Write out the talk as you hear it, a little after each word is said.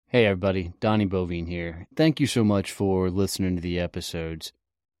Hey everybody, Donnie Bovine here. Thank you so much for listening to the episodes.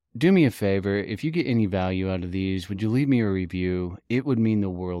 Do me a favor, if you get any value out of these, would you leave me a review? It would mean the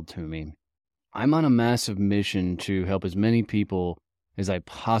world to me. I'm on a massive mission to help as many people as I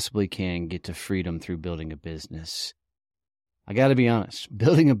possibly can get to freedom through building a business. I gotta be honest,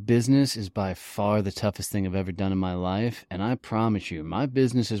 building a business is by far the toughest thing I've ever done in my life, and I promise you, my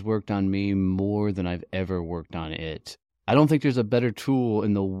business has worked on me more than I've ever worked on it. I don't think there's a better tool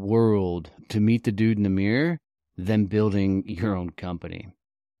in the world to meet the dude in the mirror than building your own company.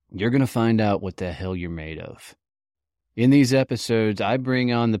 You're going to find out what the hell you're made of. In these episodes, I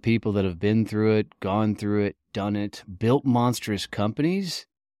bring on the people that have been through it, gone through it, done it, built monstrous companies,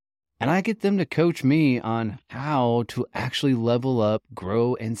 and I get them to coach me on how to actually level up,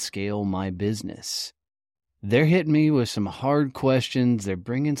 grow, and scale my business. They're hitting me with some hard questions. They're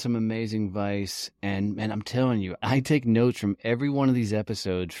bringing some amazing advice. And I'm telling you, I take notes from every one of these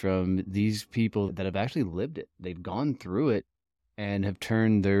episodes from these people that have actually lived it. They've gone through it and have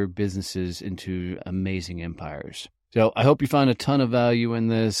turned their businesses into amazing empires. So I hope you find a ton of value in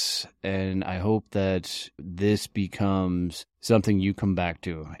this, and I hope that this becomes something you come back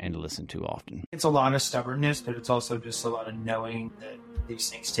to and listen to often. It's a lot of stubbornness, but it's also just a lot of knowing that these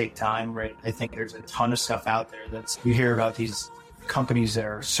things take time, right? I think there's a ton of stuff out there you hear about these companies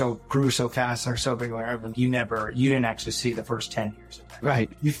that grew so fast, are so big, whatever. You didn't actually see the first 10 years of that. Right.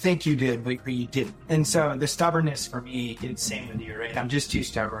 You think you did, but you didn't. And so the stubbornness for me, it's the same with you, right? I'm just too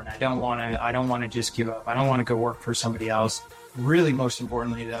stubborn. I don't want to just give up. I don't want to go work for somebody else. Really, most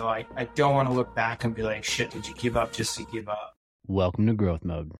importantly, though, I don't want to look back and be like, shit, did you give up just to give up? Welcome to growth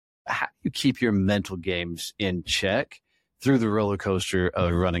mode. How do you keep your mental games in check through the roller coaster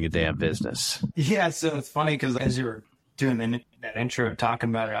of running a damn business? Yeah, so it's funny because as you were doing that intro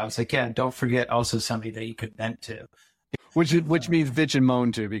talking about it, I was like, yeah, don't forget also somebody that you could vent to. Which means bitch and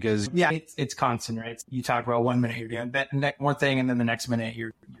moan to, because yeah, it's constant, right? You talk about 1 minute you're doing that one thing, and then the next minute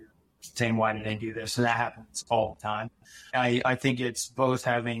you're saying, why did I do this? And that happens all the time. I think it's both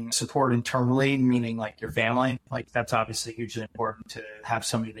having support internally, meaning like your family, like that's obviously hugely important to have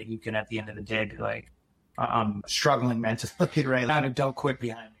somebody that you can at the end of the day be like, I'm struggling mentally, right? Don't quit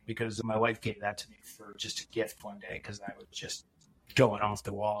behind me, because my wife gave that to me for just a gift one day because I was just going off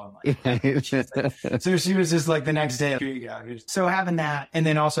the wall. So she was just like the next day, here you go. So having that, and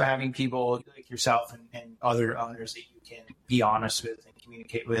then also having people like yourself and others that you can be honest with and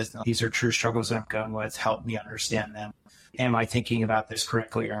communicate with. These are true struggles that I'm going with. Help me understand them. Am I thinking about this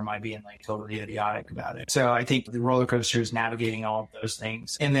correctly, or am I being like totally idiotic about it? So I think the roller coaster is navigating all of those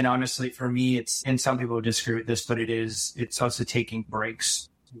things. And then honestly, for me, and some people disagree with this, but it's also taking breaks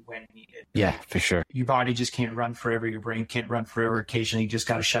when needed. Yeah, for sure. Your body just can't run forever. Your brain can't run forever. Occasionally, you just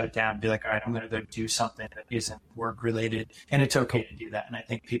got to shut it down and be like, all right, I'm going to go do something that isn't work related. And it's okay to do that. And I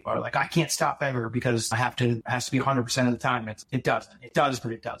think people are like, I can't stop ever because it has to be 100% of the time. It doesn't. It does,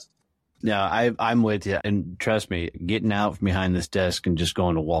 but it doesn't. No, I'm with you. And trust me, getting out from behind this desk and just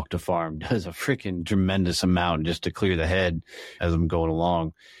going to walk the farm does a freaking tremendous amount just to clear the head as I'm going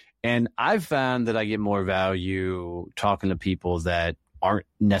along. And I've found that I get more value talking to people that aren't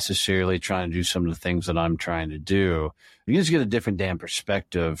necessarily trying to do some of the things that I'm trying to do. You just get a different damn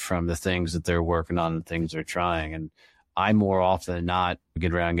perspective from the things that they're working on and things they're trying. And I more often than not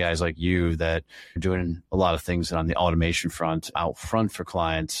get around guys like you that are doing a lot of things on the automation front, out front for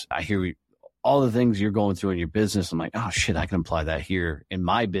clients. I hear all the things you're going through in your business. I'm like, oh shit, I can apply that here in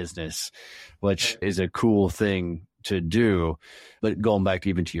my business, which is a cool thing to do. But going back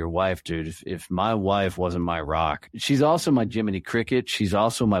even to your wife, dude, if my wife wasn't my rock, she's also my Jiminy Cricket. She's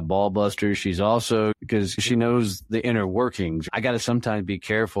also my ball buster. She's also, because she knows the inner workings. I got to sometimes be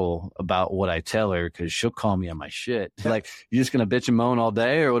careful about what I tell her, because she'll call me on my shit. Like, you just going to bitch and moan all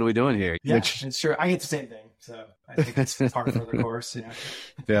day, or what are we doing here? Yeah, it's true. I get the same thing. So I think it's part of the course.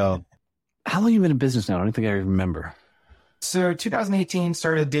 Yeah. How long have you been in business now? I don't think I remember. So 2018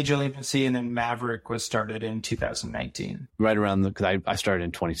 started a digital agency, and then Maverick was started in 2019. Right around because I started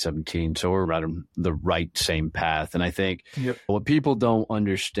in 2017. So we're right on the right same path. And I think what people don't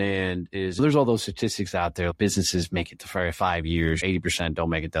understand is there's all those statistics out there. Businesses make it to 5 years, 80%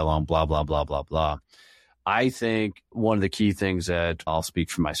 don't make it that long, blah, blah, blah, blah, blah. I think one of the key things that I'll speak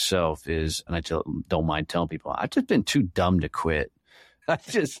for myself is, and don't mind telling people, I've just been too dumb to quit.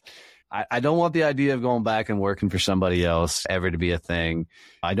 I don't want the idea of going back and working for somebody else ever to be a thing.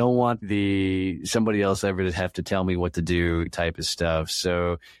 I don't want somebody else ever to have to tell me what to do type of stuff.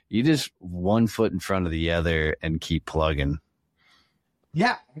 So you just one foot in front of the other and keep plugging.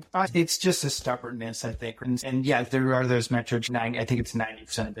 Yeah, it's just a stubbornness, I think. And yeah, there are those metrics. I think it's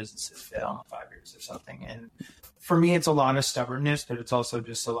 90% of businesses fail in 5 years or something. And for me, it's a lot of stubbornness, but it's also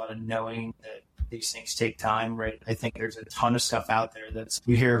just a lot of knowing that these things take time, right? I think there's a ton of stuff out there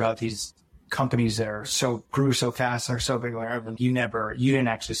you hear about these companies that grew so fast, are so big, whatever. You didn't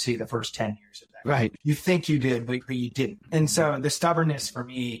actually see the first 10 years of that. Right. You think you did, but you didn't. And so the stubbornness for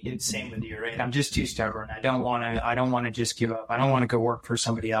me, it's same with you, right? I'm just too stubborn. I don't want to just give up. I don't want to go work for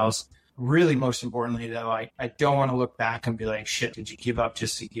somebody else. Really, most importantly, though, I don't want to look back and be like, shit, did you give up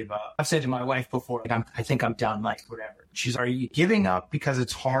just to give up? I've said to my wife before, like, I think I'm done, like, whatever. She's, are you giving up because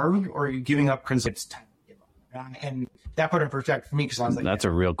it's hard, or are you giving up because it's time to give up? And that put in perspective for me, because I was like, that's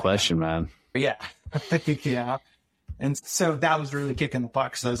a real question, man. Yeah. Yeah. And so that was really kicking the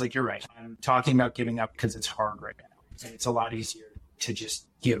butt, because I was like, you're right. I'm talking about giving up because it's hard right now. And it's a lot easier to just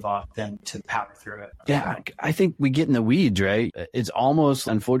give up than to power through it. Yeah, I think we get in the weeds, right? It's almost,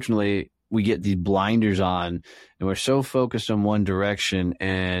 unfortunately, we get these blinders on and we're so focused on one direction,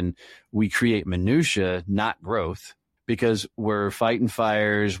 and we create minutia, not growth, because we're fighting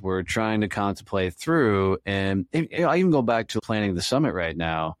fires. We're trying to contemplate through. And I even go back to planning the summit right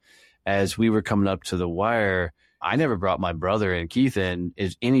now. As we were coming up to the wire, I never brought my brother and Keith in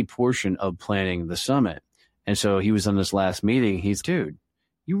as any portion of planning the summit. And so he was on this last meeting. He's, dude,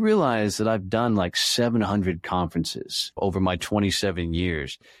 you realize that I've done like 700 conferences over my 27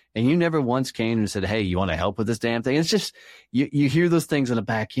 years. And you never once came and said, hey, you want to help with this damn thing? It's just, you hear those things in the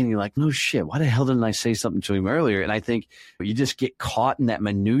back end. You're like, no shit. Why the hell didn't I say something to him earlier? And I think you just get caught in that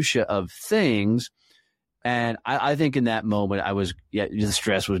minutia of things. And I think in that moment, the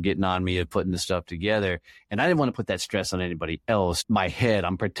stress was getting on me of putting the stuff together. And I didn't want to put that stress on anybody else. My head,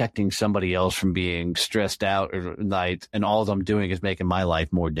 I'm protecting somebody else from being stressed out or night. And all I'm doing is making my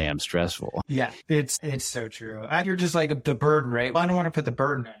life more damn stressful. Yeah, it's so true. You're just like the burden, right? Well, I don't want to put the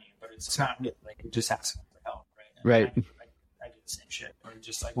burden on you, but it's not like you're just asking for help, right? And right. I do the same shit. Or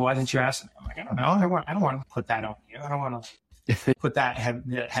just like, well, why didn't you ask me? I'm like, I don't know. I don't want to put that on you. I don't want to put that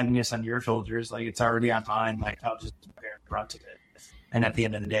heaviness on your shoulders. Like, it's already on mine. Like, I'll just bear the brunt of it. And at the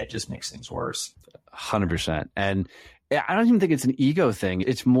end of the day, it just makes things worse. 100%. And I don't even think it's an ego thing.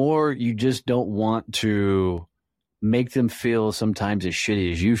 It's more you just don't want to make them feel sometimes as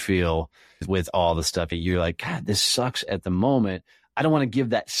shitty as you feel with all the stuff. You're like, God, this sucks at the moment. I don't want to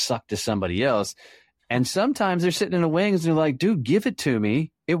give that suck to somebody else. And sometimes they're sitting in the wings and they're like, dude, give it to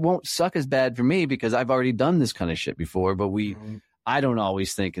me. It won't suck as bad for me because I've already done this kind of shit before. But I don't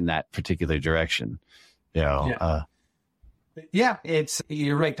always think in that particular direction. You know, yeah,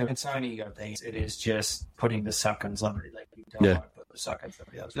 you're right though. It's not an ego thing. It is just putting the suck on somebody. Like, you don't want to put the suck on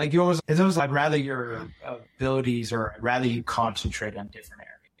somebody else. Like, it's almost I'd rather your abilities, or I'd rather you concentrate on different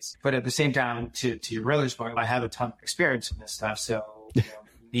areas. But at the same time, to your brother's point, I have a ton of experience in this stuff. So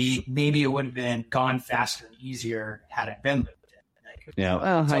maybe it would have been gone faster and easier had I been lived in. Yeah,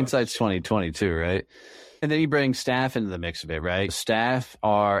 well, hindsight's 20/22, right? And then you bring staff into the mix of it, right? Staff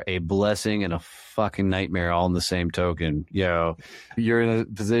are a blessing and a fucking nightmare all in the same token. You know, you're in a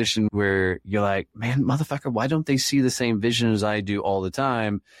position where you're like, man, motherfucker, why don't they see the same vision as I do all the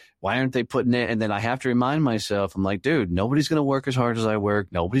time? Why aren't they putting it? And then I have to remind myself, I'm like, dude, nobody's going to work as hard as I work.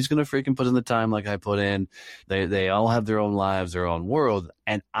 Nobody's going to freaking put in the time like I put in. They all have their own lives, their own world.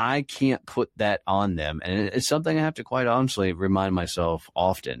 And I can't put that on them. And it's something I have to quite honestly remind myself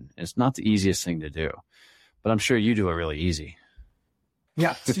often. It's not the easiest thing to do, but I'm sure you do it really easy.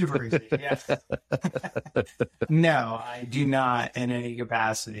 Yeah, super easy. Yes. No, I do not in any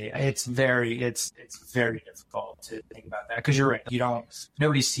capacity. It's very difficult to think about that, because you're right.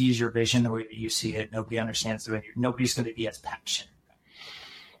 Nobody sees your vision the way that you see it. Nobody understands the way nobody's going to be as passionate.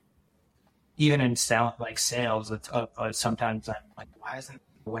 Even in sales, sometimes I'm like,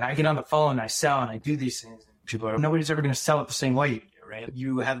 when I get on the phone and I sell and I do these things, people are, nobody's ever going to sell it the same way you do, right?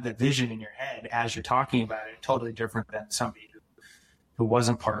 You have the vision in your head as you're talking about it, totally different than somebody who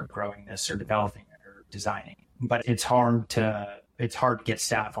wasn't part of growing this or developing it or designing. But it's hard to get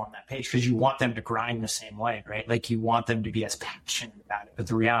staff on that page, because you want them to grind the same way, right? Like, you want them to be as passionate about it. But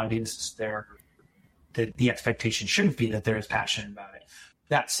the reality is the expectation shouldn't be that they're as passionate about it.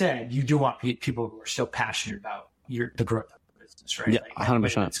 That said, you do want people who are still passionate about the growth of the business, right? Yeah,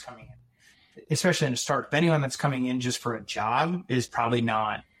 100%. That's coming in, especially in a startup. Anyone that's coming in just for a job is probably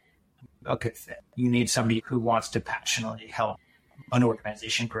not a good fit. You need somebody who wants to passionately help an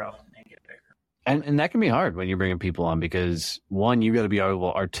organization grow and get bigger. And that can be hard when you're bringing people on, because one, you got to be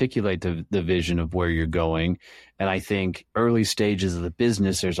able to articulate the vision of where you're going. And I think early stages of the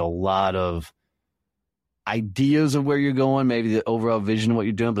business, there's a lot of ideas of where you're going, maybe the overall vision of what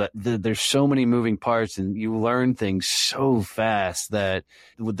you're doing, but there's so many moving parts and you learn things so fast that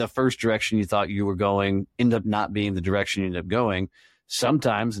with the first direction you thought you were going end up not being the direction you end up going.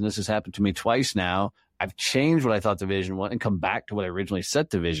 Sometimes, and this has happened to me twice now, I've changed what I thought the vision was and come back to what I originally set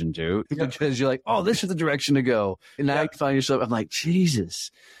the vision to because you're like, oh, this is the direction to go. And now you find yourself, I'm like,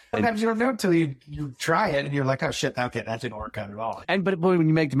 Jesus. Sometimes you don't know until you try it and you're like, oh shit, okay, that didn't work out at all. But when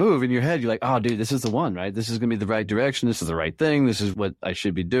you make the move in your head, you're like, oh, dude, this is the one, right? This is going to be the right direction. This is the right thing. This is what I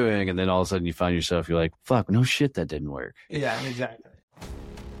should be doing. And then all of a sudden you find yourself, you're like, fuck, no shit, that didn't work. Yeah, exactly.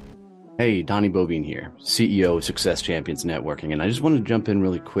 Hey, Donnie Bovine here, CEO of Success Champions Networking, and I just wanted to jump in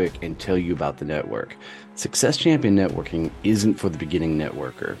really quick and tell you about the network. Success Champion Networking isn't for the beginning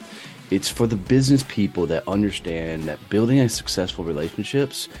networker. It's for the business people that understand that building a successful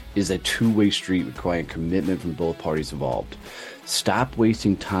relationships is a two-way street requiring commitment from both parties involved. Stop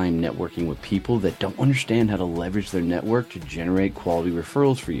wasting time networking with people that don't understand how to leverage their network to generate quality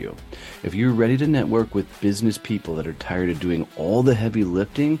referrals for you. If you're ready to network with business people that are tired of doing all the heavy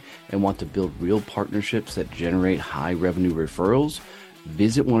lifting and want to build real partnerships that generate high revenue referrals,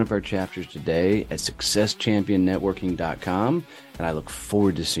 visit one of our chapters today at successchampionnetworking.com, and I look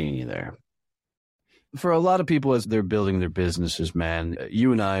forward to seeing you there. For a lot of people, as they're building their businesses, man,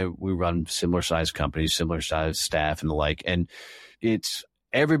 you and I, we run similar sized companies, similar sized staff and the like, and it's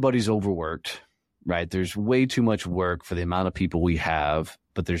everybody's overworked, right? There's way too much work for the amount of people we have,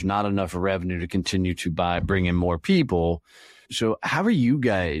 but there's not enough revenue to continue to bring in more people. So how are you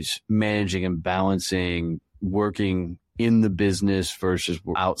guys managing and balancing working in the business versus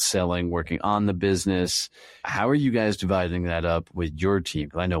outselling, working on the business? How are you guys dividing that up with your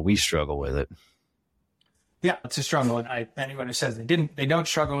team? I know we struggle with it. Yeah, it's a struggle. And anyone who says they don't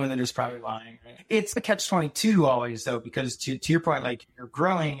struggle with it is probably lying. Right? It's the catch-22 always, though, because to your point, like you're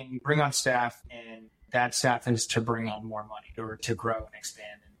growing and you bring on staff, and that staff is to bring on more money or to grow and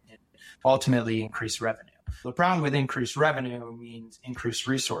expand and ultimately increase revenue. The problem with increased revenue means increased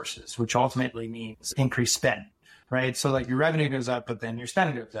resources, which ultimately means increased spend. Right. So like your revenue goes up, but then your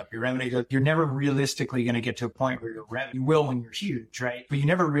spending goes up. Your revenue goes, you're never realistically going to get to a point where your revenue, you will when you're huge, right? But you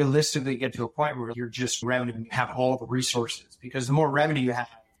never realistically get to a point where you're just revenue and you have all the resources, because the more revenue you have,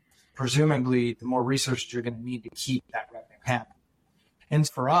 presumably the more resources you're going to need to keep that revenue happen. And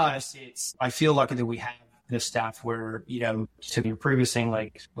for us, I feel lucky that we have this staff where, you know, to your previous thing,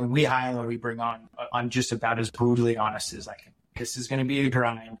 like when we hire or we bring on, I'm just about as brutally honest as I can. This is going to be a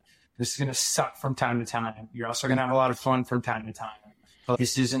grind. This is going to suck from time to time. You're also going to have a lot of fun from time to time. But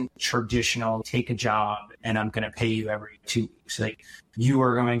this isn't traditional, take a job and I'm going to pay you every 2 weeks. Like you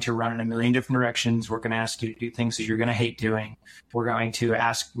are going to run in a million different directions. We're going to ask you to do things that you're going to hate doing. We're going to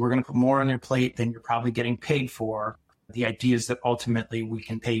put more on your plate than you're probably getting paid for. The idea is that ultimately we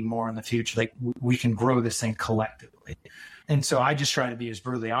can pay more in the future. Like we can grow this thing collectively. And so I just try to be as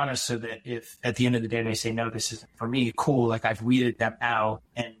brutally honest so that if at the end of the day they say, no, this isn't for me, cool. Like I've weeded them out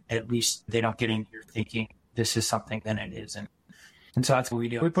and at least they don't get in here thinking this is something then it isn't. And so that's what we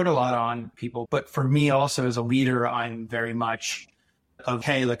do. We put a lot on people. But for me also as a leader, I'm very much of,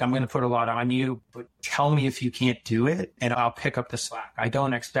 hey, like I'm going to put a lot on you, but tell me if you can't do it and I'll pick up the slack. I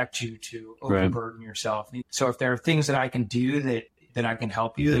don't expect you to overburden yourself. So if there are things that I can do that I can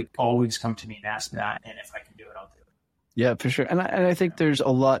help you, like always come to me and ask that. And if I can do it, I'll do it. Yeah, for sure. And I think there's a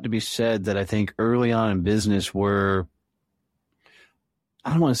lot to be said that I think early on in business we're,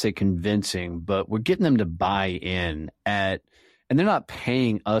 I don't want to say convincing, but we're getting them to buy in and they're not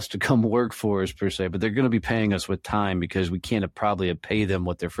paying us to come work for us per se, but they're going to be paying us with time because we can't probably pay them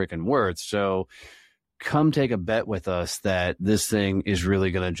what they're freaking worth. So come take a bet with us that this thing is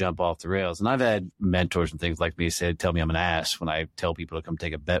really going to jump off the rails. And I've had mentors and things like me say, tell me I'm an ass when I tell people to come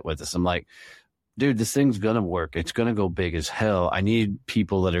take a bet with us. I'm like, dude, this thing's going to work. It's going to go big as hell. I need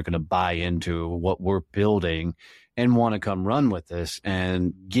people that are going to buy into what we're building and want to come run with this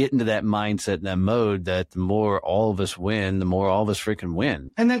and get into that mindset and that mode that the more all of us win, the more all of us freaking win.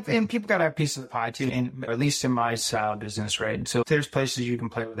 And people got to have a piece of the pie too, and at least in my style of business, right? So there's places you can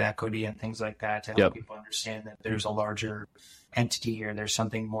play with equity and things like that to help people understand that there's a larger entity here. There's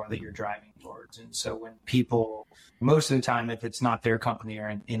something more that you're driving towards. And so when people, most of the time, if it's not their company or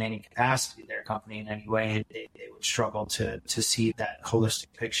in any capacity, their company in any way, they would struggle to see that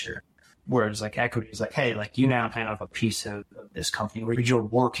holistic picture. Whereas like equity is like, hey, like you now have a piece of this company where you're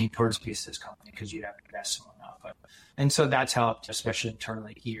working towards a piece of this company because you have to invest someone up. And so that's helped, especially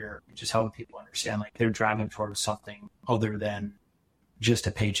internally here, just helping people understand like they're driving towards something other than just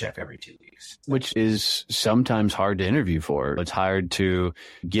a paycheck every 2 weeks. Which is sometimes hard to interview for. It's hard to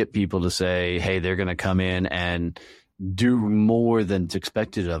get people to say, hey, they're going to come in and do more than's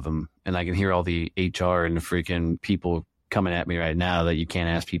expected of them. And I can hear all the HR and the freaking people coming at me right now that you can't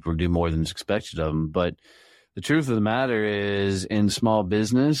ask people to do more than's expected of them. But the truth of the matter is, in small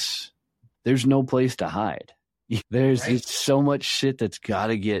business, there's no place to hide. There's so much shit that's got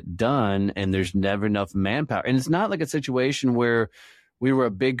to get done, and there's never enough manpower. And it's not like a situation where we were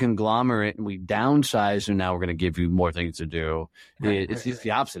a big conglomerate and we downsized and now we're going to give you more things to do. It's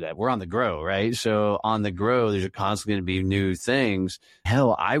the opposite of that. We're on the grow, right? So on the grow, there's constantly going to be new things.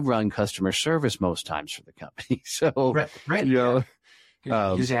 Hell, I run customer service most times for the company. So, you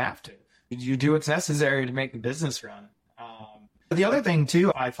know, you have to. You do what's necessary to make the business run. The other thing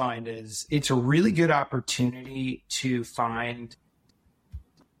too, I find is it's a really good opportunity to find.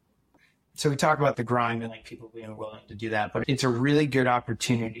 So we talk about the grind and like people being willing to do that, but it's a really good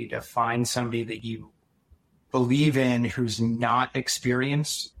opportunity to find somebody that you believe in who's not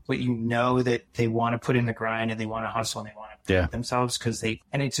experienced, but you know that they want to put in the grind and they want to hustle and they want to prove themselves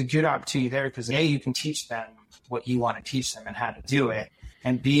and it's a good opportunity there because A, you can teach them what you want to teach them and how to do it.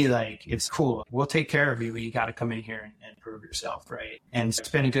 And B, like, it's cool. We'll take care of you, but you got to come in here and prove yourself, right? And it's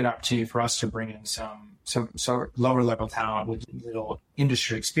been a good opportunity for us to bring in some lower level talent with little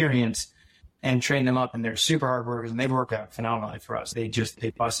industry experience and train them up. And they're super hard workers and they've worked out phenomenally for us. They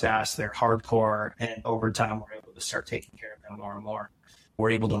bust ass, they're hardcore. And over time, we're able to start taking care of them more and more. We're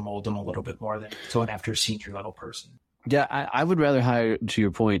able to mold them a little bit more than going after a senior level person. Yeah, I would rather hire, to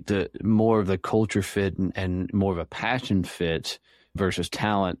your point, more of the culture fit and more of a passion fit versus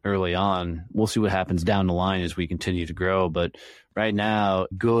talent early on. We'll see what happens down the line as we continue to grow. But right now,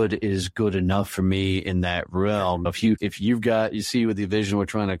 good is good enough for me in that realm. If you've got, you see with the vision we're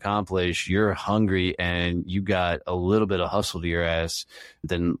trying to accomplish, you're hungry and you got a little bit of hustle to your ass,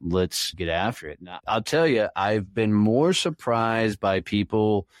 then let's get after it. Now, I'll tell you, I've been more surprised by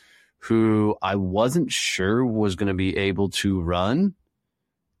people who I wasn't sure was going to be able to run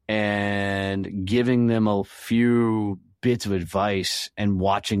and giving them a few bits of advice and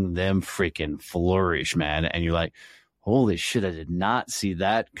watching them freaking flourish, man. And you're like, holy shit, I did not see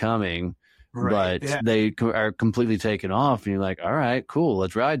that coming. Right, but they are completely taken off. And you're like, all right, cool.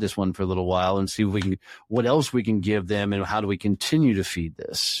 Let's ride this one for a little while and see what else we can give them and how do we continue to feed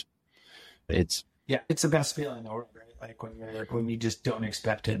this. It's the best feeling in the world, right? Like when you just don't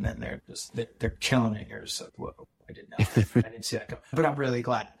expect it and then they're killing it. You're just like, whoa, I didn't know. I didn't see that coming. But I'm really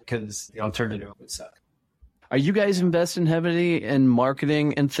glad because the alternative would suck. Are you guys investing heavily in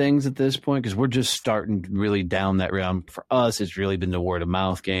marketing and things at this point? Because we're just starting really down that round. For us, it's really been the word of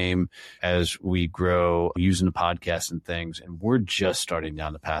mouth game as we grow using the podcast and things. And we're just starting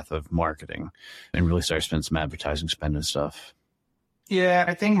down the path of marketing and really start spending some advertising spend and stuff. Yeah,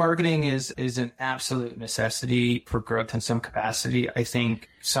 I think marketing is an absolute necessity for growth in some capacity. I think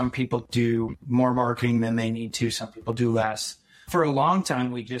some people do more marketing than they need to. Some people do less. For a long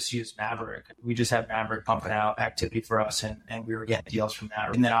time, we just used Maverick. We just had Maverick pumping out activity for us, and we were getting deals from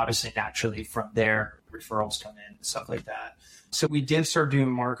that. And then obviously, naturally, from there, referrals come in and stuff like that. So we did start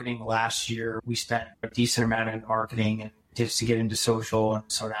doing marketing last year. We spent a decent amount in marketing and just to get into social and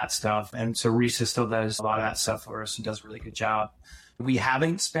some of that stuff. And so Risa still does a lot of that stuff for us and does a really good job. We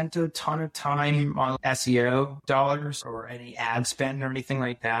haven't spent a ton of time on SEO dollars or any ad spend or anything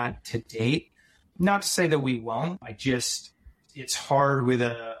like that to date. Not to say that we won't. It's hard with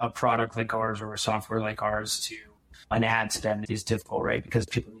a product like ours or a software like ours to an ad spend is difficult, right? Because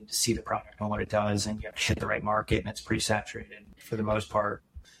people need to see the product and what it does, and you have to hit the right market, and it's pretty saturated for the most part.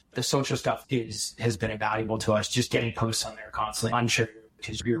 The social stuff has been invaluable to us, just getting posts on there constantly. I'm sure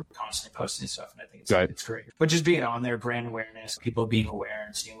because you're constantly posting stuff, and I think it's great. But just being on there, brand awareness, people being aware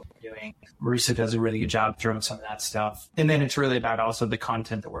and seeing what we're doing. Marisa does a really good job throwing some of that stuff. And then it's really about also the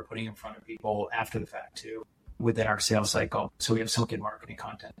content that we're putting in front of people after the fact too, within our sales cycle. So we have some good marketing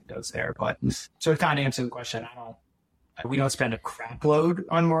content that goes there. But so to kind of answer the question, we don't spend a crap load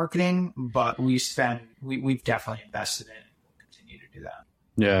on marketing, but we've definitely invested in it and we'll continue to do that.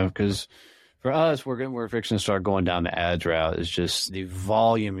 Yeah, because for us, we're fixing to start going down the ads route. It's just the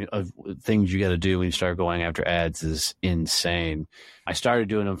volume of things you got to do when you start going after ads is insane. I started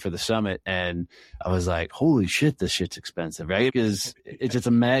doing them for the summit and I was like, holy shit, this shit's expensive, right? Because it's just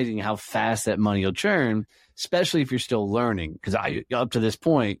amazing how fast that money will churn, especially if you're still learning. Because up to this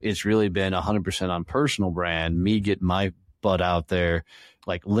point, it's really been 100% on personal brand, me getting my butt out there.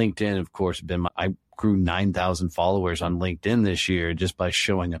 Like LinkedIn, of course, I grew 9,000 followers on LinkedIn this year just by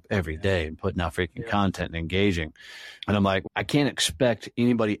showing up every day and putting out freaking content and engaging. And I'm like, I can't expect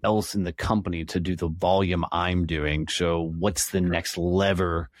anybody else in the company to do the volume I'm doing. So what's the next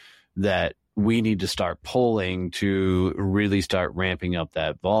lever that we need to start pulling to really start ramping up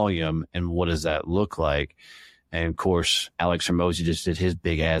that volume? And what does that look like? And of course, Alex Hormozi just did his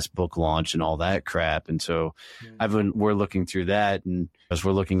big ass book launch and all that crap. And so we're looking through that. And as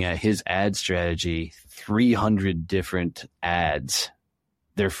we're looking at his ad strategy, 300 different ads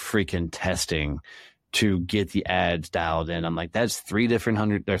they're freaking testing to get the ads dialed in. I'm like, that's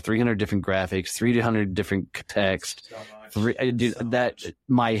 300 different graphics, 300 different text.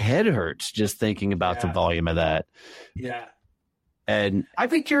 My head hurts just thinking about the volume of that. Yeah. And I'd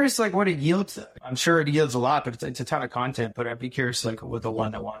be curious, like, what it yields. I'm sure it yields a lot, but it's a ton of content. But I'd be curious, like, what the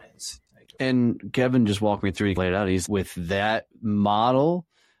one-to-one is. And Kevin just walked me through, he laid it out. He's with that model,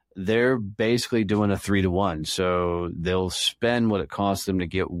 they're basically doing a 3-to-1. So they'll spend what it costs them to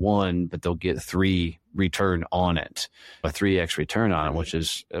get one, but they'll get 3 return on it, a 3x return on it, which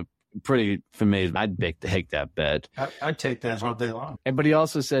is pretty amazing. I'd take that bet. I'd take that all day long. But he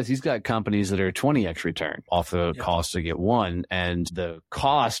also says he's got companies that are 20x return off the cost to get one. And the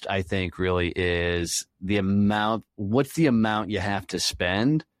cost, I think, really is the amount. What's the amount you have to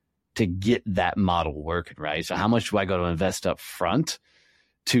spend to get that model working, right? So how much do I go to invest up front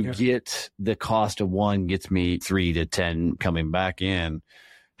to get the cost of one gets me 3 to 10 coming back in?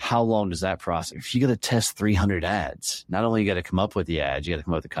 How long does that process? If you got to test 300 ads, not only you got to come up with the ads, you got to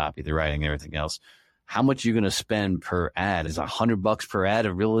come up with the copy, the writing, everything else. How much are you going to spend per ad? Is $100 per ad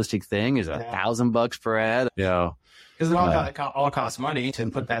a realistic thing? Is $1,000 per ad? Because it all costs money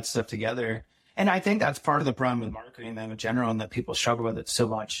to put that stuff together. And I think that's part of the problem with marketing them in general, and that people struggle with it so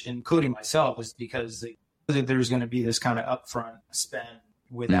much, including myself, is because there's going to be this kind of upfront spend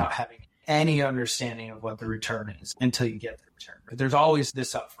without having any understanding of what the return is until you get the return. But there's always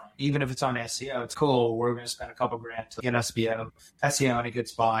this upfront. Even if it's on SEO, it's cool. We're going to spend a couple grand to get SEO in a good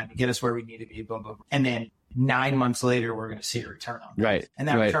spot, get us where we need to be, boom, boom. And then 9 months later, we're going to see a return on that. Right. And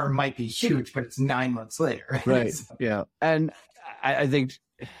that return might be huge, but it's 9 months later. Right. Yeah. And I think,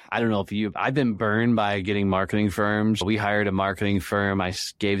 I don't know if I've been burned by getting marketing firms. We hired a marketing firm. I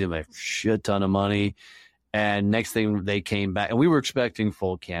gave them a shit ton of money. And next thing they came back, and we were expecting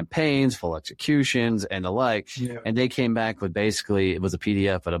full campaigns, full executions and the like. Yeah. And they came back with basically, it was a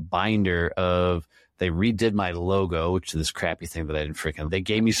PDF, but a binder of, they redid my logo, which is this crappy thing that I didn't they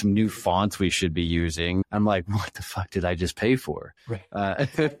gave me some new fonts we should be using. I'm like, what the fuck did I just pay for? Right.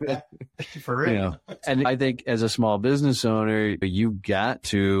 For real. And I think as a small business owner, you got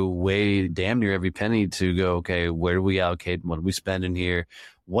to weigh damn near every penny to go, okay, where do we allocate? What do we spend in here?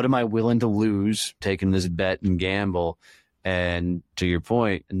 What am I willing to lose taking this bet and gamble? And to your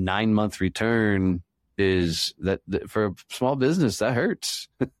point, 9-month return is that for a small business, that hurts.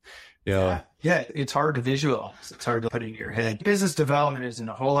 Yeah, it's hard to visualize. It's hard to put in your head. Business development isn't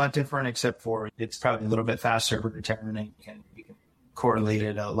a whole lot different, except for it's probably a little bit faster of a return, and you can correlate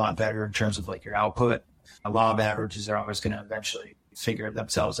it a lot better in terms of like your output. A law of averages are always going to eventually figure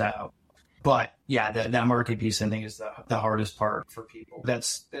themselves out. But yeah, that marketing piece, I think, is the hardest part for people.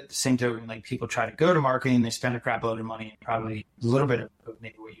 That's at the same token, like people try to go to marketing, they spend a crap load of money, and probably a little bit of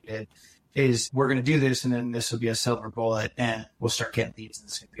maybe what you did is we're going to do this, and then this will be a silver bullet, and we'll start getting leads, and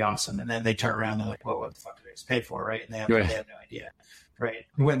it's going to be awesome. And then they turn around and they're like, well, what the fuck did I just pay for, right? And they have no idea, right?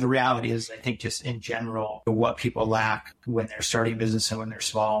 When the reality is, I think just in general, what people lack when they're starting business and when they're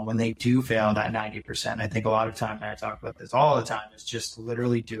small, when they do fail that 90%, I think a lot of time, and I talk about this all the time, is just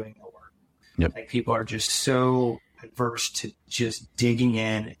literally doing the work. Yep. Like people are just so adverse to just digging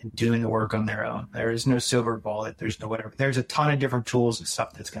in and doing the work on their own. There is no silver bullet. There's no whatever. There's a ton of different tools and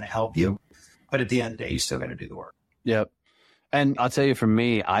stuff that's going to help you. But at the end of the day, you still got to do the work. Yep. And I'll tell you, for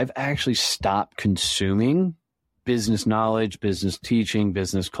me, I've actually stopped consuming business knowledge, business teaching,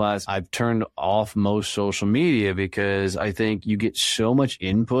 business class. I've turned off most social media because I think you get so much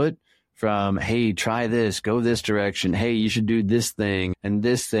input from, hey, try this, go this direction. Hey, you should do this thing and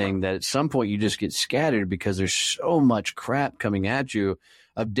this thing, that at some point you just get scattered because there's so much crap coming at you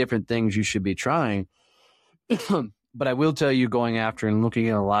of different things you should be trying. But I will tell you, going after and looking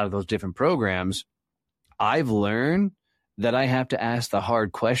at a lot of those different programs, I've learned that I have to ask the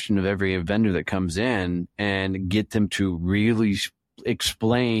hard question of every vendor that comes in and get them to really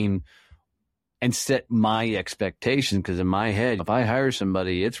explain and set my expectations. Because in my head, if I hire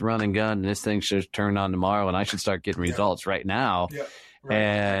somebody, it's run and gun, and this thing should turn on tomorrow, and I should start getting results right now. Yeah, right.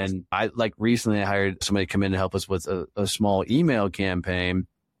 And I recently I hired somebody to come in to help us with a small email campaign.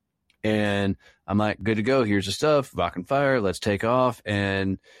 And I'm like, good to go. Here's the stuff, rock and fire. Let's take off.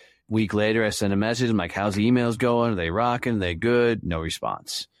 And week later, I send a message. I'm like, how's the emails going? Are they rocking? Are they good? No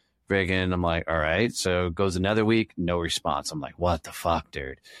response. Friggin', I'm like, all right. So goes another week, no response. I'm like, what the fuck,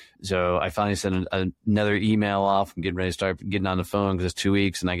 dude? So I finally sent another email off. I'm getting ready to start getting on the phone because it's 2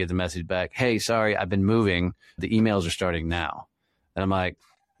 weeks, and I get the message back, hey, sorry, I've been moving. The emails are starting now. And I'm like,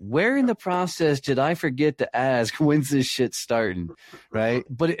 where in the process did I forget to ask, when's this shit starting? Right.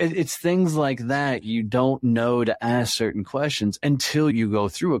 But it's things like that. You don't know to ask certain questions until you go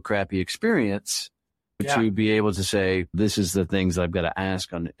through a crappy experience to be able to say, this is the things I've got to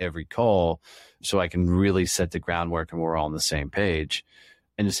ask on every call so I can really set the groundwork and we're all on the same page.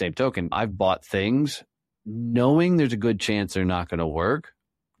 In the same token, I've bought things knowing there's a good chance they're not going to work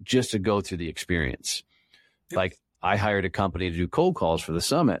just to go through the experience. Like, I hired a company to do cold calls for the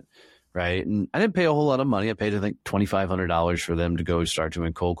summit, right? And I didn't pay a whole lot of money. I paid, I think, $2,500 for them to go start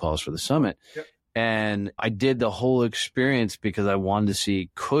doing cold calls for the summit. Yep. And I did the whole experience because I wanted to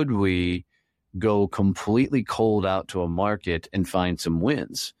see, could we go completely cold out to a market and find some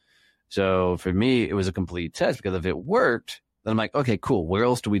wins? So for me, it was a complete test, because if it worked, then I'm like, okay, cool. Where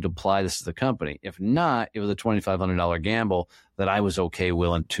else do we apply this as a company? If not, it was a $2,500 gamble that I was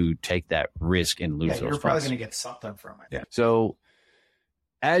willing to take that risk and lose those funds. You're probably going to get something from it. Yeah. So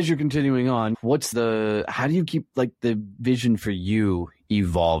as you're continuing on, how do you keep like the vision for you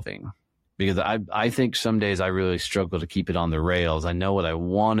evolving? Because I think some days I really struggle to keep it on the rails. I know what I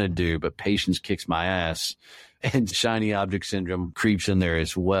want to do, but patience kicks my ass. And shiny object syndrome creeps in there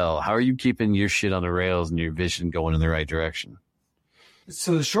as well. How are you keeping your shit on the rails and your vision going in the right direction?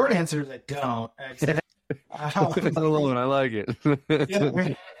 So the short answer is I don't. Alone, I like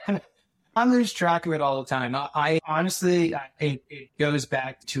it. I lose track of it all the time. I honestly, it goes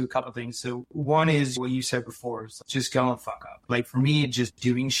back to a couple of things. So one is what you said before, is just go and fuck up. Like for me, just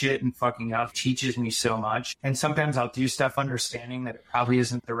doing shit and fucking up teaches me so much. And sometimes I'll do stuff understanding that it probably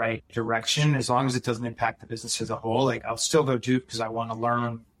isn't the right direction, as long as it doesn't impact the business as a whole. Like I'll still go do it because I want to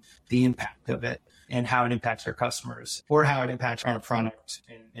learn the impact of it and how it impacts our customers, or how it impacts our product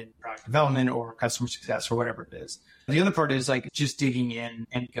in product development or customer success or whatever it is. The other part is like just digging in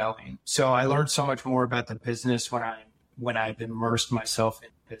and going. So I learned so much more about the business when I've immersed myself in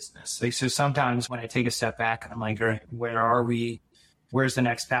business. Like, so sometimes when I take a step back and I'm like, all right, where are we? Where's the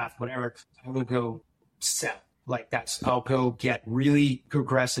next path? Whatever. I will go sell. I'll go get really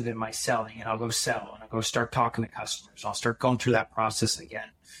aggressive in my selling, and I'll go sell, and I'll go start talking to customers. I'll start going through that process again.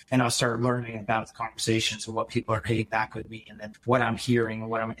 And I'll start learning about the conversations and what people are hitting back with me, and then what I'm hearing,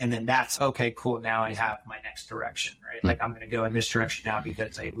 and then that's okay, cool. Now I have my next direction, right? Like I'm going to go in this direction now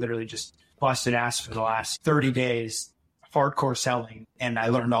because I literally just busted ass for the last 30 days, hardcore selling. And I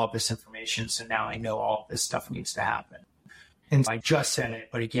learned all of this information. So now I know all of this stuff needs to happen. And I just said it,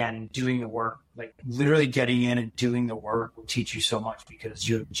 but again, doing the work, like literally getting in and doing the work will teach you so much, because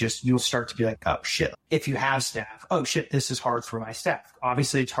you'll start to be like, oh shit, if you have staff, oh shit, this is hard for my staff.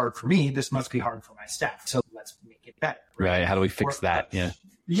 Obviously it's hard for me. This must be hard for my staff. So let's make it better. Right. How do we fix that? Yeah.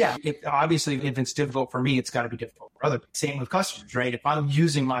 Yeah. Obviously, if it's difficult for me, it's got to be difficult for other people. Same with customers, right? If I'm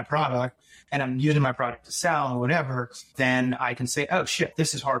using my product and I'm using my product to sell or whatever, then I can say, oh shit,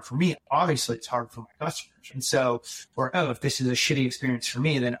 this is hard for me. Obviously it's hard for my customers. And so, or, oh, if this is a shitty experience for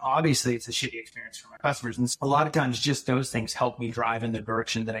me, then obviously it's a shitty experience for my customers. And a lot of times just those things help me drive in the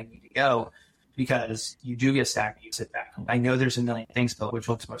direction that I need to go, because you do get stagnant, you sit back. I know there's a million things, but which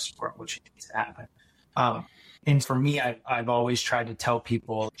one's most important, which needs to happen. And for me, I've always tried to tell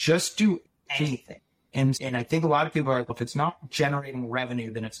people, just do anything. And I think a lot of people are, if it's not generating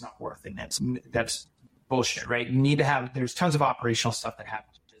revenue, then it's not worth it. That's bullshit, right? You need to have, there's tons of operational stuff that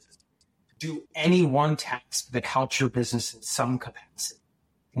happens in business. Do any one task that helps your business in some capacity,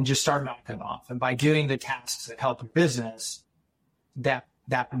 and just start knocking them off. And by doing the tasks that help your business, that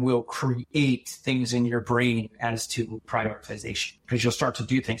will create things in your brain as to prioritization, because you'll start to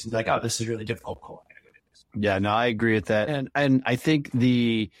do things and be like, oh, this is really difficult. Cool. I gotta go do this. Yeah, no, I agree with that. And I think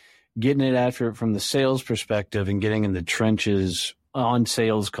getting it after it from the sales perspective and getting in the trenches on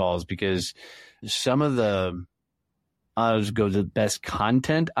sales calls, because some of the best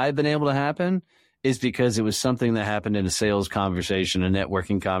content I've been able to happen is because it was something that happened in a sales conversation, a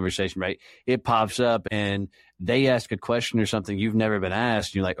networking conversation, right? It pops up and they ask a question or something you've never been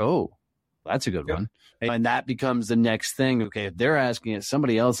asked. And you're like, oh, that's a good one. And that becomes the next thing. Okay, if they're asking it,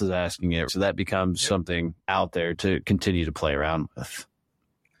 somebody else is asking it. So that becomes something out there to continue to play around with.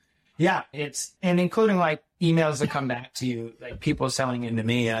 Yeah, and including like emails that come back to you, like people selling into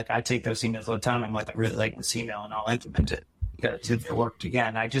me. Like I take those emails all the time. I'm like, I really like this email, and I'll implement it because it worked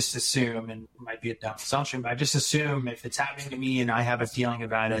again. I just assume, and it might be a dumb assumption, but I just assume if it's happening to me and I have a feeling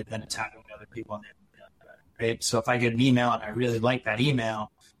about it, then it's happening to other people and they have a feeling about it, right? So if I get an email and I really like that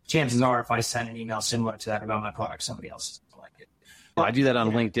email, chances are if I send an email similar to that about my product, somebody else is going to like it. Well, I do that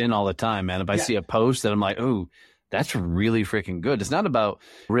on LinkedIn all the time, man. If I see a post that I'm like, oh, that's really freaking good. It's not about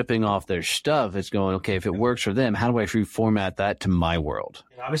ripping off their stuff. It's going, okay, if it works for them, how do I reformat that to my world?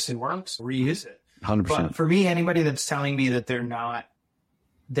 It obviously works. Reuse it. 100%. But for me, anybody that's telling me that they're not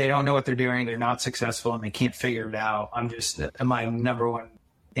they don't know what they're doing, they're not successful, and they can't figure it out, my number one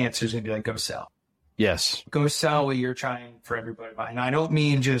answer is going to be like, go sell. Yes. Go sell what you're trying for everybody to buy. And I don't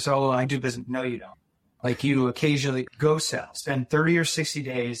mean just, I do business. No, you don't. Like, you occasionally go sell. Spend 30 or 60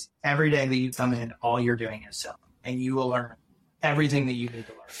 days every day that you come in, all you're doing is selling. And you will learn everything that you need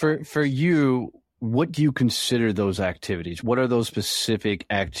to learn. For you, what do you consider those activities? What are those specific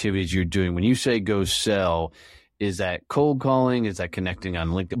activities you're doing? When you say go sell, is that cold calling? Is that connecting on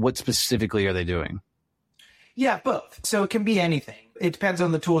LinkedIn? What specifically are they doing? Yeah, both. So it can be anything. It depends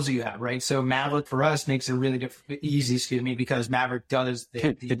on the tools that you have, right? So Maverick for us makes it really easy, because Maverick does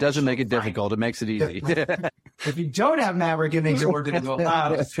it doesn't make it difficult. It makes it easy. If you don't have Maverick, it makes it more difficult.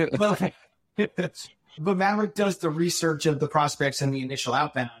 But Maverick does the research of the prospects and the initial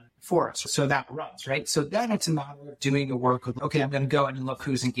outbound for us. So that runs, right? So then it's a matter of doing the work with, okay, I'm going to go and look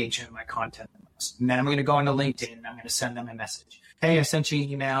who's engaging in my content the most. And then I'm going to go into LinkedIn and I'm going to send them a message. Hey, I sent you an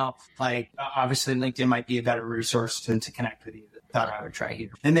email. Like, obviously LinkedIn might be a better resource to connect with you. Thought I would try here.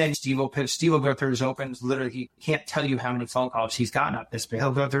 And then Steve will go through his opens. Literally, he can't tell you how many phone calls he's gotten up this, but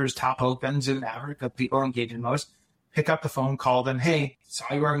he'll go through his top opens in Maverick of people engaging most. Pick up the phone, call them. Hey,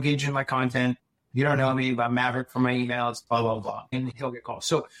 saw you were engaging in my content. You don't know me about Maverick from my emails, blah, blah, blah. And he'll get calls.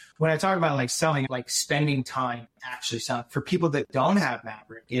 So when I talk about like selling, like spending time actually selling, for people that don't have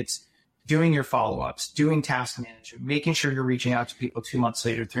Maverick, it's doing your follow-ups, doing task management, making sure you're reaching out to people 2 months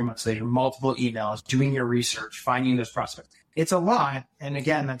later, 3 months later, multiple emails, doing your research, finding those prospects. It's a lot. And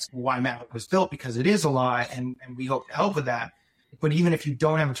again, that's why Maverick was built, because it is a lot. And we hope to help with that. But even if you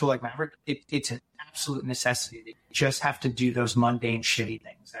don't have a tool like Maverick, it's an absolute necessity. You just have to do those mundane, shitty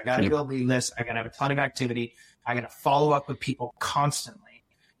things. I got to build a lead list. I got to have a ton of activity. I got to follow up with people constantly.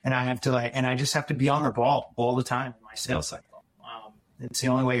 And I just have to be on the ball all the time in my sales cycle. It's the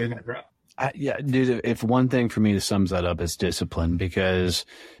only way you're going to grow. Yeah, dude, if one thing for me to sums that up is discipline, because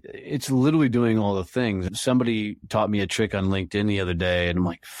it's literally doing all the things. Somebody taught me a trick on LinkedIn the other day, and I'm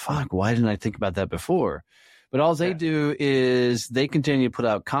like, fuck, why didn't I think about that before? But all they do is they continue to put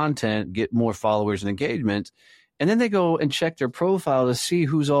out content, get more followers and engagement, and then they go and check their profile to see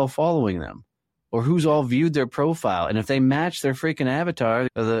who's all following them or who's all viewed their profile. And if they match their freaking avatar,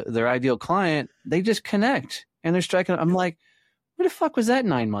 their ideal client, they just connect and they're striking. I'm like, where the fuck was that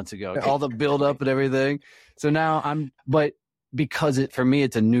 9 months ago? All the build up and everything. So now but because for me,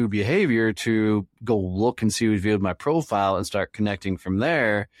 it's a new behavior to go look and see who's viewed my profile and start connecting from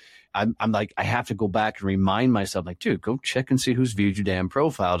there. I'm like, I have to go back and remind myself, like, dude, go check and see who's viewed your damn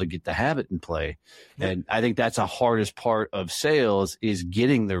profile to get the habit in play. Yeah. And I think that's the hardest part of sales, is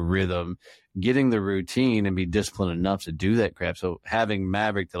getting the rhythm, getting the routine, and be disciplined enough to do that crap. So having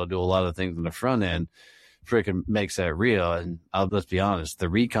Maverick that'll do a lot of things on the front end freaking makes that real. And let's be honest, the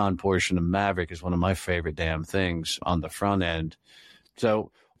recon portion of Maverick is one of my favorite damn things on the front end.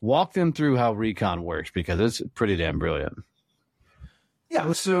 So walk them through how recon works, because it's pretty damn brilliant.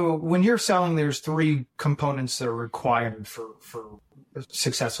 Yeah. So when you're selling, there's 3 components that are required for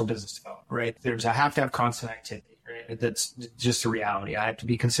successful business development, right? I have to have constant activity, right? That's just a reality. I have to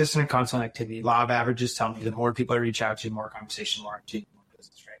be consistent in constant activity. Law of averages tell me the more people I reach out to, more conversation, more activity, more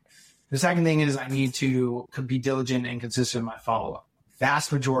business, right? The second thing is I need to be diligent and consistent in my follow-up.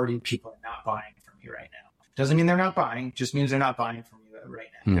 Vast majority of people are not buying from you right now. Doesn't mean they're not buying, just means they're not buying from you right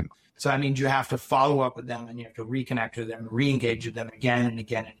now. Mm. So that means you have to follow up with them and you have to reconnect with them, re-engage with them again and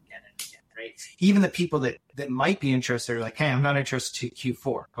again and again and again, right? Even the people that might be interested are like, hey, I'm not interested in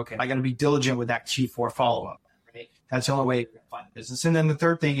Q4. Okay, I got to be diligent with that Q4 follow-up, right? That's the only way you're going to find business. And then the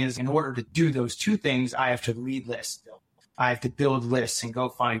third thing is, in order to do those 2 things, I have to lead lists. I have to build lists and go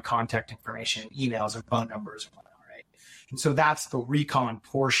find contact information, emails or phone numbers and whatnot, right? And so that's the recon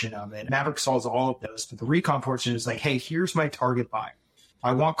portion of it. Maverick solves all of those, but the recon portion is like, hey, here's my target buyer.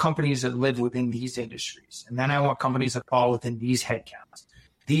 I want companies that live within these industries. And then I want companies that fall within these headcounts,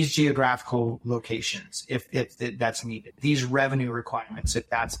 these geographical locations, if that's needed, these revenue requirements, if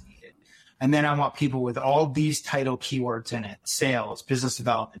that's needed. And then I want people with all these title keywords in it: sales, business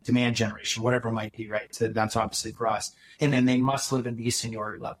development, demand generation, whatever it might be, right? So that's obviously for us. And then they must live in these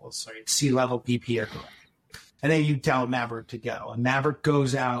seniority levels, right? C-level, VP, or director. And then you tell Maverick to go. And Maverick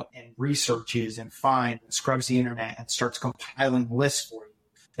goes out and researches and finds and scrubs the internet and starts compiling lists for you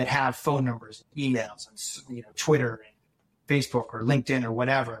that have phone numbers, emails, and Twitter and Facebook or LinkedIn or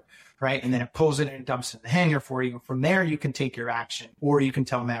whatever, right? And then it pulls it and dumps it in the hanger for you. From there, you can take your action, or you can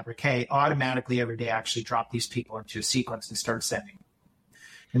tell Maverick, hey, automatically every day actually drop these people into a sequence and start sending.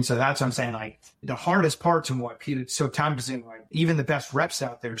 And so that's what I'm saying. Like, the hardest parts and what people so time consuming, like, even the best reps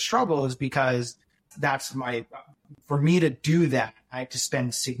out there struggle, is because for me to do that, I have to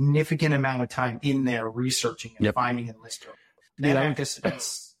spend significant amount of time in there researching and finding and listing.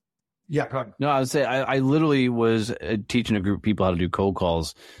 Yeah, go ahead. No, I would say I literally was teaching a group of people how to do cold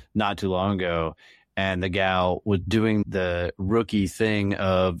calls not too long ago. And the gal was doing the rookie thing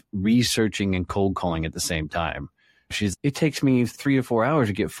of researching and cold calling at the same time. It takes me 3 to 4 hours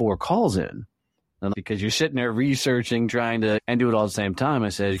to get 4 calls in. And because you're sitting there researching, trying to, and do it all at the same time. I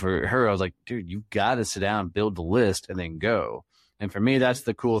said for her, I was like, dude, you've got to sit down, build the list, and then go. And for me, that's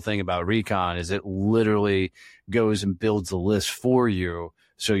the cool thing about Recon is it literally goes and builds the list for you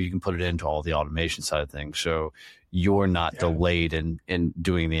so you can put it into all the automation side of things. So you're not delayed in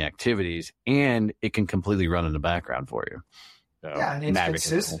doing the activities, and it can completely run in the background for you. So, and it's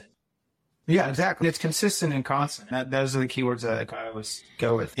consistent. Yeah, exactly. It's consistent and constant. Those are the keywords that I always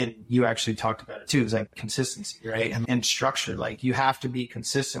go with. And you actually talked about it too. It's like consistency, right? And structure. Like you have to be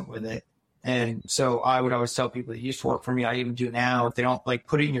consistent with it. And so I would always tell people that used to work for me, I even do now, if they don't like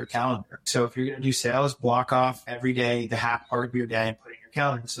put it in your calendar. So if you're going to do sales, block off every day, the half part of your day and put it in your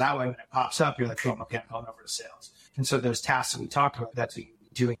calendar. So that way when it pops up, you're like, oh, okay, I'm going over to sales. And so those tasks that we talked about, that's what you're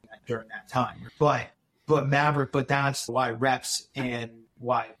doing during that time. But Maverick, but that's why reps and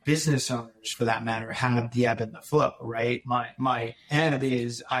why business owners, for that matter, have the ebb and the flow, right? My end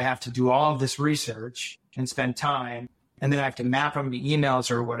is I have to do all of this research and spend time, and then I have to map them to emails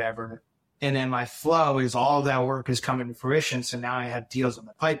or whatever. And then my flow is all that work is coming to fruition. So now I have deals in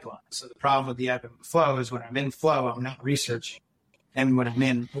the pipeline. So the problem with the ebb and flow is when I'm in flow, I'm not researching. And when I'm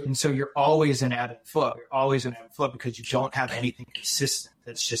in, and so you're always in ebb and flow. You're always in ebb and flow because you don't have anything consistent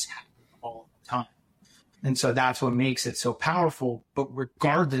that's just happening all the time. And so that's what makes it so powerful. But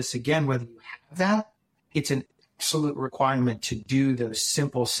regardless, again, whether you have that, it's an absolute requirement to do those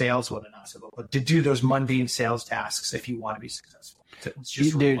simple sales, well, not simple, but to do those mundane sales tasks if you want to be successful.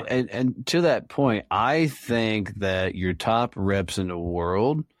 Dude, and to that point, I think that your top reps in the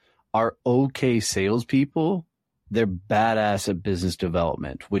world are okay salespeople. They're badass at business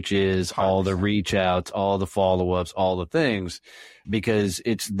development, which is 100%. All the reach outs, all the follow ups, all the things, because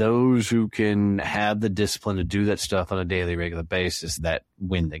it's those who can have the discipline to do that stuff on a daily, regular basis that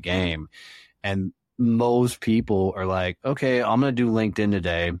win the game. And most people are like, okay, I'm going to do LinkedIn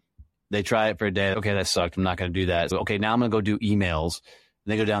today. They try it for a day. Okay, that sucked. I'm not going to do that. So, okay, now I'm going to go do emails.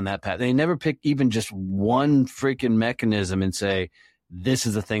 And they go down that path. They never pick even just one freaking mechanism and say, this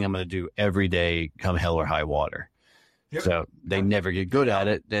is the thing I'm going to do every day, come hell or high water. Yep. So they never get good at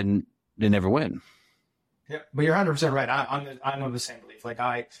it, then they never win. Yeah, but you're 100% right. I'm of the same belief.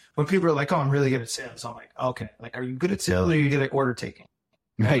 Like when people are like, oh, I'm really good at sales, I'm like, okay, like, are you good at sales or are you good at order taking?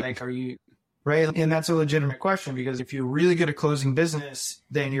 Right. Like, are you... Right. And that's a legitimate question because if you're really good at closing business,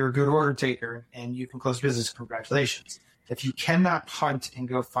 then you're a good order taker and you can close business. Congratulations. If you cannot hunt and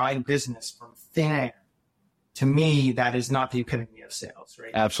go find business from thin air, to me, that is not the epitome of sales, right?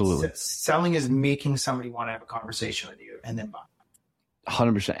 Absolutely. Selling is making somebody want to have a conversation with you and then buy.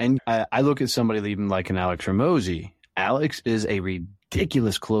 100%. And I look at somebody even like an Alex Ramosi. Alex is a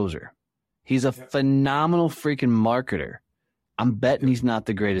ridiculous closer. He's a phenomenal freaking marketer. I'm betting he's not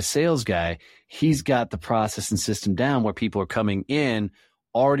the greatest sales guy. He's got the process and system down where people are coming in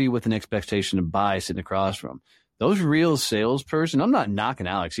already with an expectation to buy sitting across from him. Those real salesperson, I'm not knocking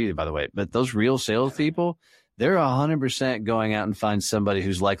Alex either, by the way, but those real salespeople, they're 100% going out and find somebody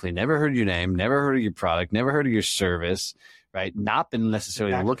who's likely never heard your name, never heard of your product, never heard of your service, right? Not been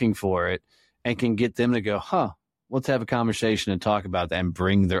necessarily looking for it, and can get them to go, let's have a conversation and talk about that and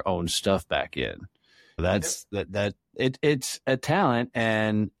bring their own stuff back in. It's a talent,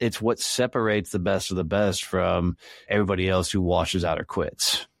 and it's what separates the best of the best from everybody else who washes out or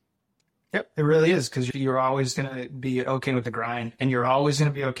quits. Yep, it really is, because you're always going to be okay with the grind, and you're always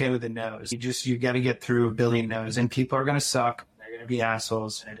going to be okay with the no's. You got to get through a billion no's, and people are going to suck. They're going to be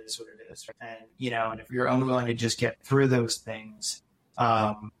assholes, and it is what it is. And and if you're unwilling to just get through those things,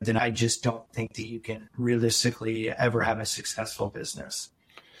 then I just don't think that you can realistically ever have a successful business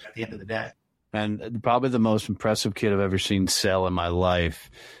at the end of the day. And probably the most impressive kid I've ever seen sell in my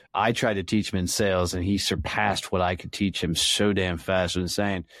life. I tried to teach him in sales, and he surpassed what I could teach him so damn fast. It was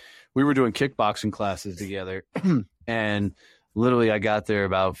insane. We were doing kickboxing classes together, and literally I got there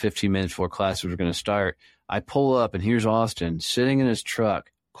about 15 minutes before classes were going to start. I pull up, and here's Austin sitting in his truck,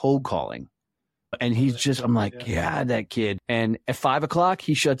 cold calling. And he's just, I'm like, yeah, that kid. And at 5 o'clock,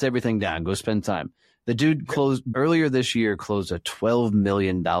 he shuts everything down, go spend time. The dude closed a $12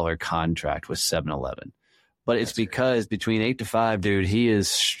 million contract with 7-Eleven. But it's because between 8 to 5, dude, he is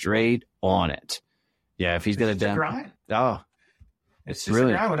straight on it. Yeah, if he's got it down. Grind. Oh, it's just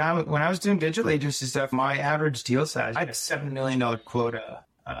really. When I was doing digital agency stuff, my average deal size, I had a $7 million quota,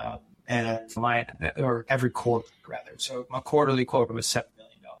 and every quarter rather. So my quarterly quota was $7 million.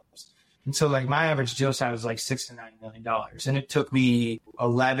 And so like my average deal size was like $6 to $9 million. And it took me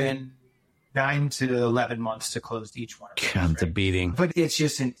 9 to 11 months to close each one. God, it's a beating. But it's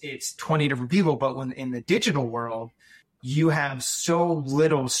just, it's 20 different people. But when in the digital world, you have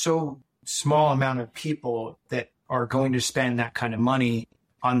so small amount of people that are going to spend that kind of money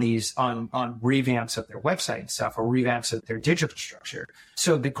on these, on revamps of their website and stuff, or revamps of their digital structure.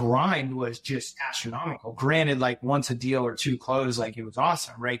 So the grind was just astronomical. Granted, like once a deal or two closed, like it was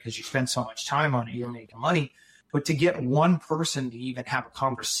awesome, right? Because you spend so much time on it, you're making money. But to get one person to even have a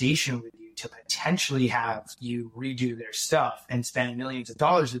conversation with you, to potentially have you redo their stuff and spend millions of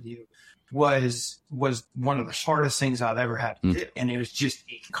dollars with you was one of the hardest things I've ever had to do. And it was just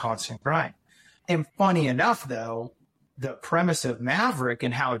a constant grind. And funny enough, though, the premise of Maverick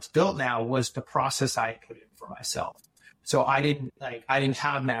and how it's built now was the process I put in for myself. So I didn't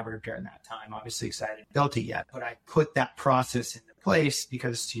have Maverick during that time, obviously, because I hadn't built it yet, but I put that process into place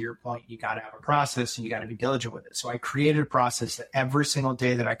because, to your point, you got to have a process and you got to be diligent with it. So I created a process that every single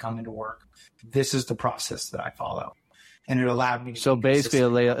day that I come into work, this is the process that I follow. And it allowed me to. So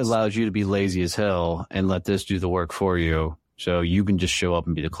basically it allows you to be lazy as hell and let this do the work for you. So you can just show up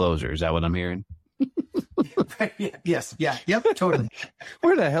and be the closer. Is that what I'm hearing? Yes. Yeah. Yep. Totally.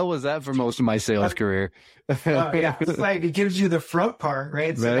 Where the hell was that for most of my sales career? Yeah. It's like it gives you the front part,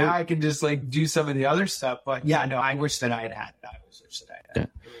 right? So now I can just like do some of the other stuff. But yeah, no, I wish that I had had it. Yeah. It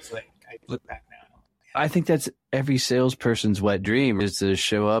was like, I look back now. I think that's every salesperson's wet dream, is to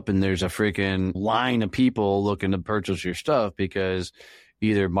show up and there's a freaking line of people looking to purchase your stuff because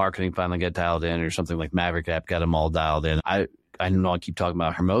either marketing finally got dialed in or something like Maverick app got them all dialed in. I know I keep talking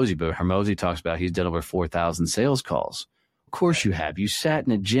about Hermosi, but Hermosi talks about he's done over 4,000 sales calls. Of course you have. You sat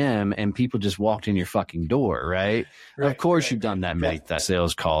in a gym and people just walked in your fucking door, right? Of course you've done that many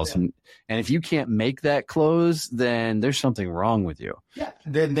sales calls. Yeah. And if you can't make that close, then there's something wrong with you. Yeah.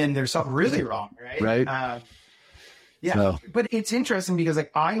 Then there's something really wrong, right? Right. Yeah. So. But it's interesting because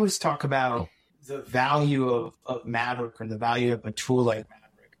like I always talk about the value of Maverick, or the value of a tool like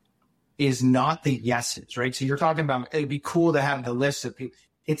Maverick, is not the yeses, right? So you're talking about, it'd be cool to have the list of people.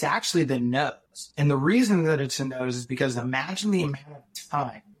 It's actually the no's. And the reason that it's a no's is because imagine the amount of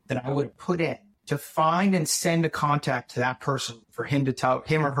time that I would put in to find and send a contact to that person for him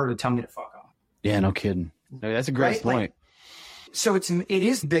or her to tell me to fuck off. Yeah, no kidding. No, that's a great point. Like, so it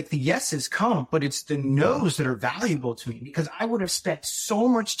is like the yeses come, but it's the no's that are valuable to me, because I would have spent so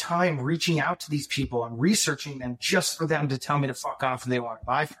much time reaching out to these people and researching them just for them to tell me to fuck off if they want to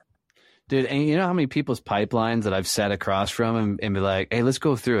buy from me. Dude, and you know how many people's pipelines that I've sat across from and be like, hey, let's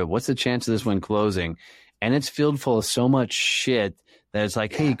go through it. What's the chance of this one closing? And it's filled full of so much shit that it's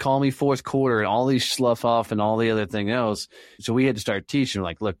like, hey, call me fourth quarter and all these slough off and all the other thing else. So we had to start teaching,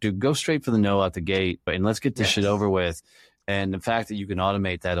 like, look, dude, go straight for the no out the gate and let's get this shit over with. And the fact that you can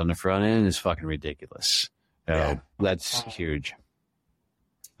automate that on the front end is fucking ridiculous. That's huge.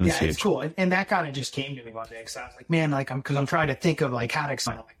 It's cool. And that kind of just came to me one day because I was like, man, like I'm trying to think of like how to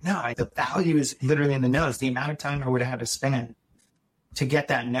explain. I'm like, no, the value is literally in the no's. The amount of time I would have had to spend to get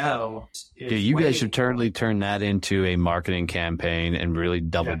that no. Dude, you guys should totally turn that into a marketing campaign and really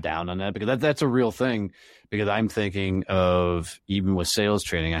double down on that, because that's a real thing. Because I'm thinking of, even with sales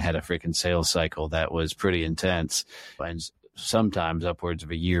training, I had a freaking sales cycle that was pretty intense, and sometimes upwards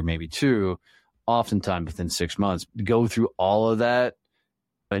of a year, maybe two, oftentimes within 6 months. Go through all of that.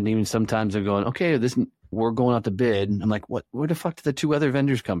 And even sometimes they're going, okay, we're going out to bid. I'm like, what? Where the fuck did the two other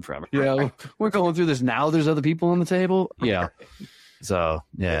vendors come from? Yeah, we're going through this now. There's other people on the table. Yeah. So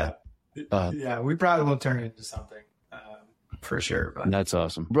yeah. We probably will turn it into something for sure. But. That's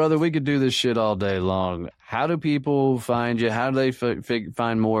awesome, brother. We could do this shit all day long. How do people find you? How do they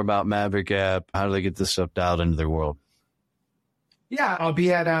find more about Maverick app? How do they get this stuff dialed into their world? Yeah, I'll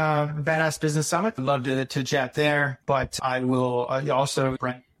be at Badass Business Summit. I'd love to chat there, but I will also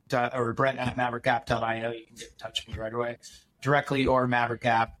Brent at maverickapp.io. You can get in touch with me right away, directly, or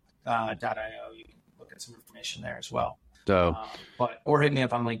maverickapp.io. You can look at some information there as well. So, or hit me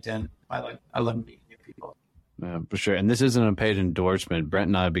up on LinkedIn. I love meeting new people. Yeah, for sure. And this isn't a paid endorsement. Brent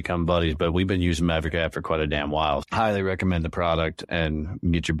and I have become buddies, but we've been using Maverick app for quite a damn while. Highly recommend the product, and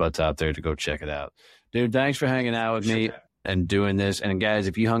get your butts out there to go check it out. Dude, thanks for hanging out with me and doing this. And guys,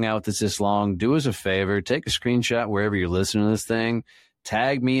 if you hung out with us this long, do us a favor, take a screenshot wherever you're listening to this thing,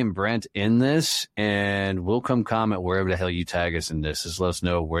 tag me and Brent in this, and we'll come comment wherever the hell you tag us in this. Just let us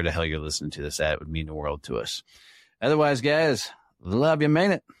know where the hell you're listening to this at. It would mean the world to us. Otherwise, guys, love you,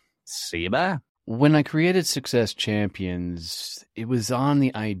 man it. See you, bye. When I created Success Champions, it was on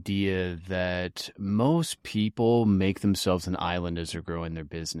the idea that most people make themselves an island as they're growing their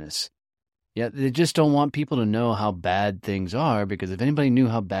business. Yeah, they just don't want people to know how bad things are, because if anybody knew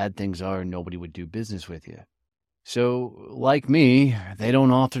how bad things are, nobody would do business with you. So, like me, they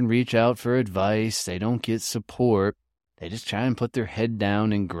don't often reach out for advice. They don't get support. They just try and put their head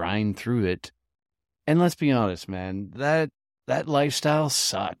down and grind through it. And let's be honest, man, that lifestyle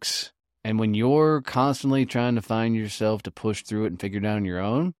sucks. And when you're constantly trying to find yourself to push through it and figure it out on your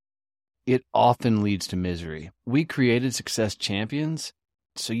own, it often leads to misery. We created Success Champions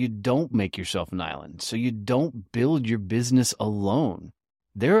so you don't make yourself an island, so you don't build your business alone.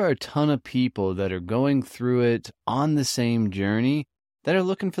 There are a ton of people that are going through it on the same journey that are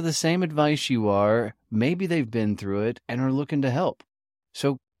looking for the same advice you are. Maybe they've been through it and are looking to help.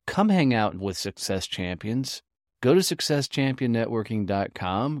 So come hang out with Success Champions. Go to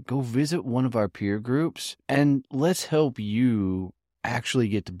successchampionnetworking.com, go visit one of our peer groups, and let's help you actually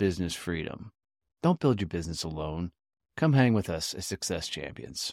get to business freedom. Don't build your business alone. Come hang with us as Success Champions.